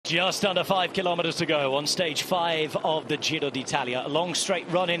Just under 5 kilometers to go on stage 5 of the Giro D'Italia. A long straight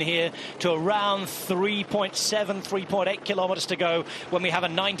run in here to around 3.7, 3.8 kilometers to go when we have a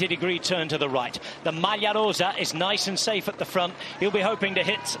 90-degree turn to the right. The Maglia Rosa is nice and safe at the front. He'll be hoping to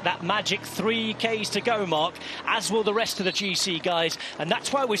hit that magic 3Ks to go mark, as will the rest of the GC guys. And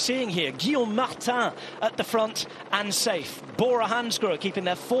that's why we're seeing here Guillaume Martin at the front and safe. Bora Hansgrohe keeping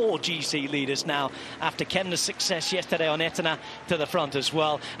their 4 GC leaders now after Kemna's success yesterday on Etna to the front as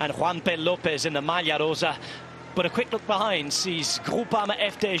well. And Juan P. Lopez in the Maglia Rosa. But a quick look behind sees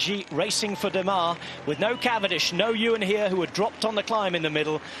Groupama-FDJ racing for Demare with no Cavendish, no Ewan here, who had dropped on the climb in the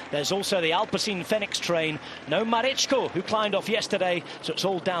middle. There's also the Alpecin Phoenix train. No Marechko, who climbed off yesterday, so it's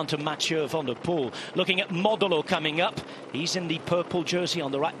all down to Mathieu van der Poel. Looking at Modolo coming up. He's in the purple jersey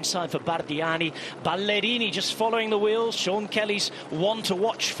on the right-hand side for Bardiani. Ballerini just following the wheels. Sean Kelly's one to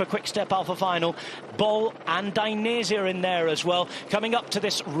watch for Quick Step Alpha Final. Bol and Dainese are in there as well. Coming up to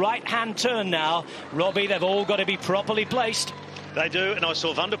this right-hand turn now. Robbie, they've all got to be properly placed. They do, and I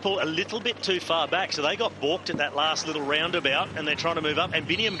saw Van der Poel a little bit too far back, so they got balked at that last little roundabout, and they're trying to move up. And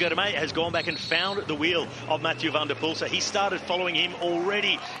Biniam Girmay has gone back and found the wheel of Mathieu van der Poel, so he started following him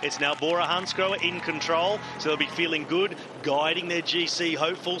already. It's now Bora Hansgrohe in control, so they'll be feeling good, guiding their GC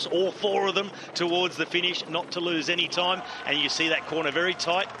hopefuls, all 4 of them, towards the finish, not to lose any time. And you see that corner very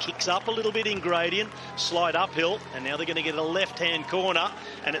tight, kicks up a little bit in gradient, slide uphill, and now they're going to get a left-hand corner,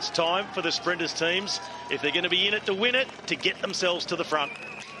 and it's time for the sprinters teams, if they're going to be in it to win it, to get themselves to the front.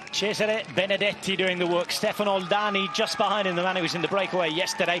 Cesare Benedetti doing the work. Stefano Oldani just behind him, the man who was in the breakaway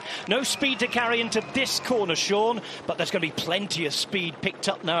yesterday. No speed to carry into this corner, Sean, but there's going to be plenty of speed picked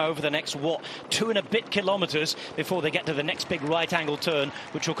up now over the next, 2 and a bit kilometres before they get to the next big right-angle turn,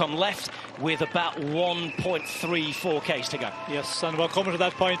 which will come left with about 1.34 Ks to go. Yes, and we're coming to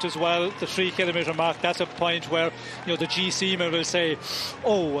that point as well, the 3 kilometre mark. That's a point where, you know, the GC man will say,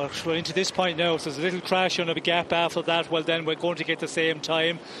 oh, we're into this point now, so there's a little crash on a gap after that. Well, then we're going to get the same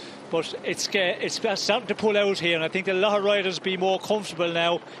time. But it's starting to pull out here, and I think a lot of riders be more comfortable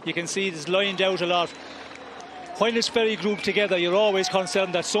now. You can see it's lined out a lot. When it's very grouped together, you're always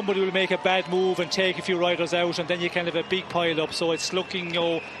concerned that somebody will make a bad move and take a few riders out, and then you can have a big pile up. So it's looking, you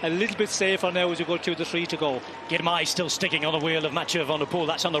know, a little bit safer now as you go to the 3 to go. Girmay still sticking on the wheel of Mathieu van der Poel.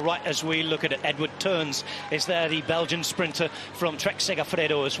 That's on the right as we look at it. Edward Turns is there, the Belgian sprinter from Trek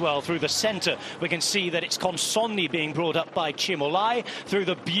Segafredo as well. Through the centre, we can see that it's Consonni being brought up by Cimolai through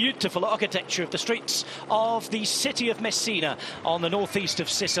the beautiful architecture of the streets of the city of Messina on the northeast of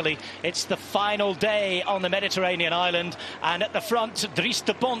Sicily. It's the final day on the Mediterranean island, and at the front, Dries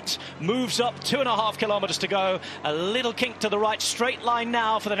de Bont moves up 2.5 kilometres to go. A little kink to the right, straight line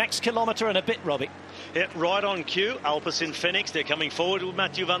now for the next kilometre and a bit, Robbie. Yeah, right on cue. Alpecin Phoenix, they're coming forward with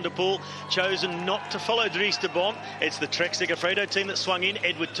Mathieu van der Poel, chosen not to follow Dries de Bont. It's the Trek Segafredo team that swung in.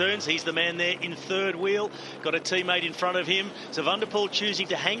 Edward Turns, he's the man there in 3rd wheel, got a teammate in front of him. So van der Poel choosing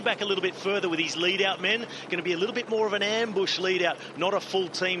to hang back a little bit further with his lead-out men. Going to be a little bit more of an ambush lead-out, not a full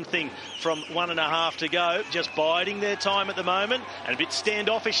team thing from 1.5 to go. Just biding their time at the moment, and a bit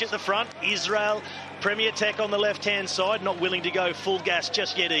standoffish at the front. Israel Premier Tech on the left-hand side, not willing to go full gas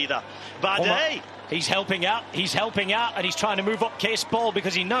just yet either. Bardet, he's helping out, and he's trying to move up Case Ball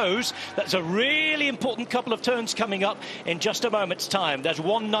because he knows that's a really important couple of turns coming up in just a moment's time. There's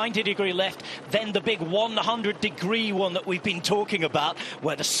 190-degree left, then the big 100-degree one that we've been talking about,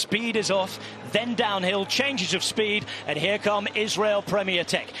 where the speed is off, then downhill, changes of speed, and here come Israel Premier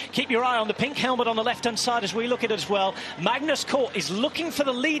Tech. Keep your eye on the pink helmet on the left-hand side as we look at it as well. Magnus Cort is looking for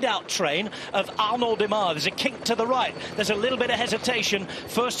the lead-out train of Arnaud Demare. There's a kink to the right. There's a little bit of hesitation.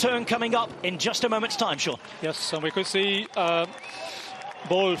 First turn coming up in just a moment's time, Sean. Yes, and we could see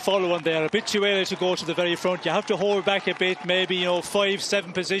Bol following there. A bit too early to go to the very front. You have to hold back a bit, maybe, you know,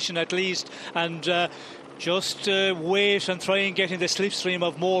 5-7 position at least, and just wait and try and get in the slipstream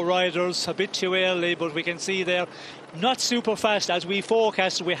of more riders. A bit too early, but we can see there, not super fast as we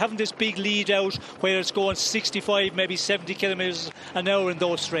forecasted. We haven't this big lead out where it's going 65, maybe 70 kilometres an hour in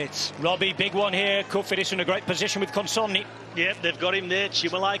those straights. Robbie, big one here. Kofidis in a great position with Consonni. Yeah, they've got him there.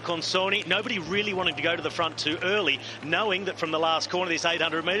 Cimolai, Consonni. Nobody really wanting to go to the front too early, knowing that from the last corner, this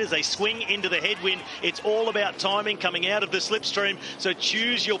 800 metres, they swing into the headwind. It's all about timing coming out of the slipstream, so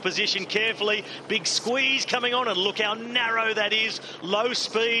choose your position carefully. Big squeeze coming on, and look how narrow that is. Low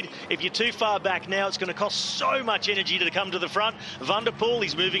speed. If you're too far back now, it's going to cost so much energy to come to the front. Van der Poel,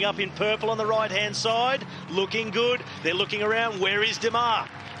 he's moving up in purple on the right-hand side. Looking good. They're looking around. Where is Demare?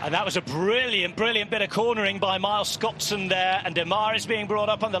 And that was a brilliant bit of cornering by Miles Scottson there. And Demare is being brought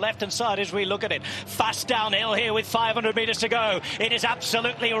up on the left-hand side as we look at it. Fast downhill here with 500 metres to go. It is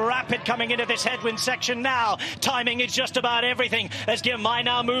absolutely rapid coming into this headwind section now. Timing is just about everything as Girmay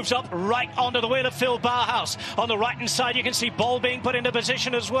now moves up right onto the wheel of Phil Bauhaus. On the right-hand side, you can see Ball being put into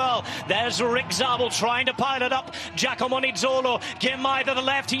position as well. There's Rick Zabel trying to pile it up. Giacomo Nizzolo. Girmay to the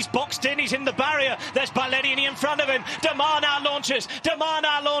left. He's boxed in. He's in the barrier. There's Ballerini in front of him. Demare now launches.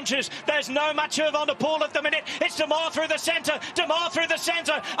 There's no Mathieu van der Poel at the minute. It's Demare through the centre.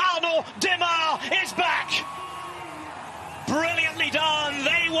 Arnaud Demare is back. Brilliantly done.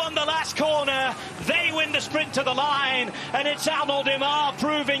 They won the last corner. They win the sprint to the line. And it's Arnaud Demare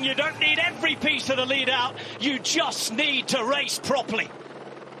proving you don't need every piece of the lead out. You just need to race properly.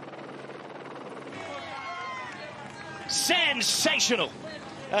 Sensational.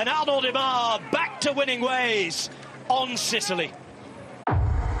 And Arnaud Demare back to winning ways on Sicily.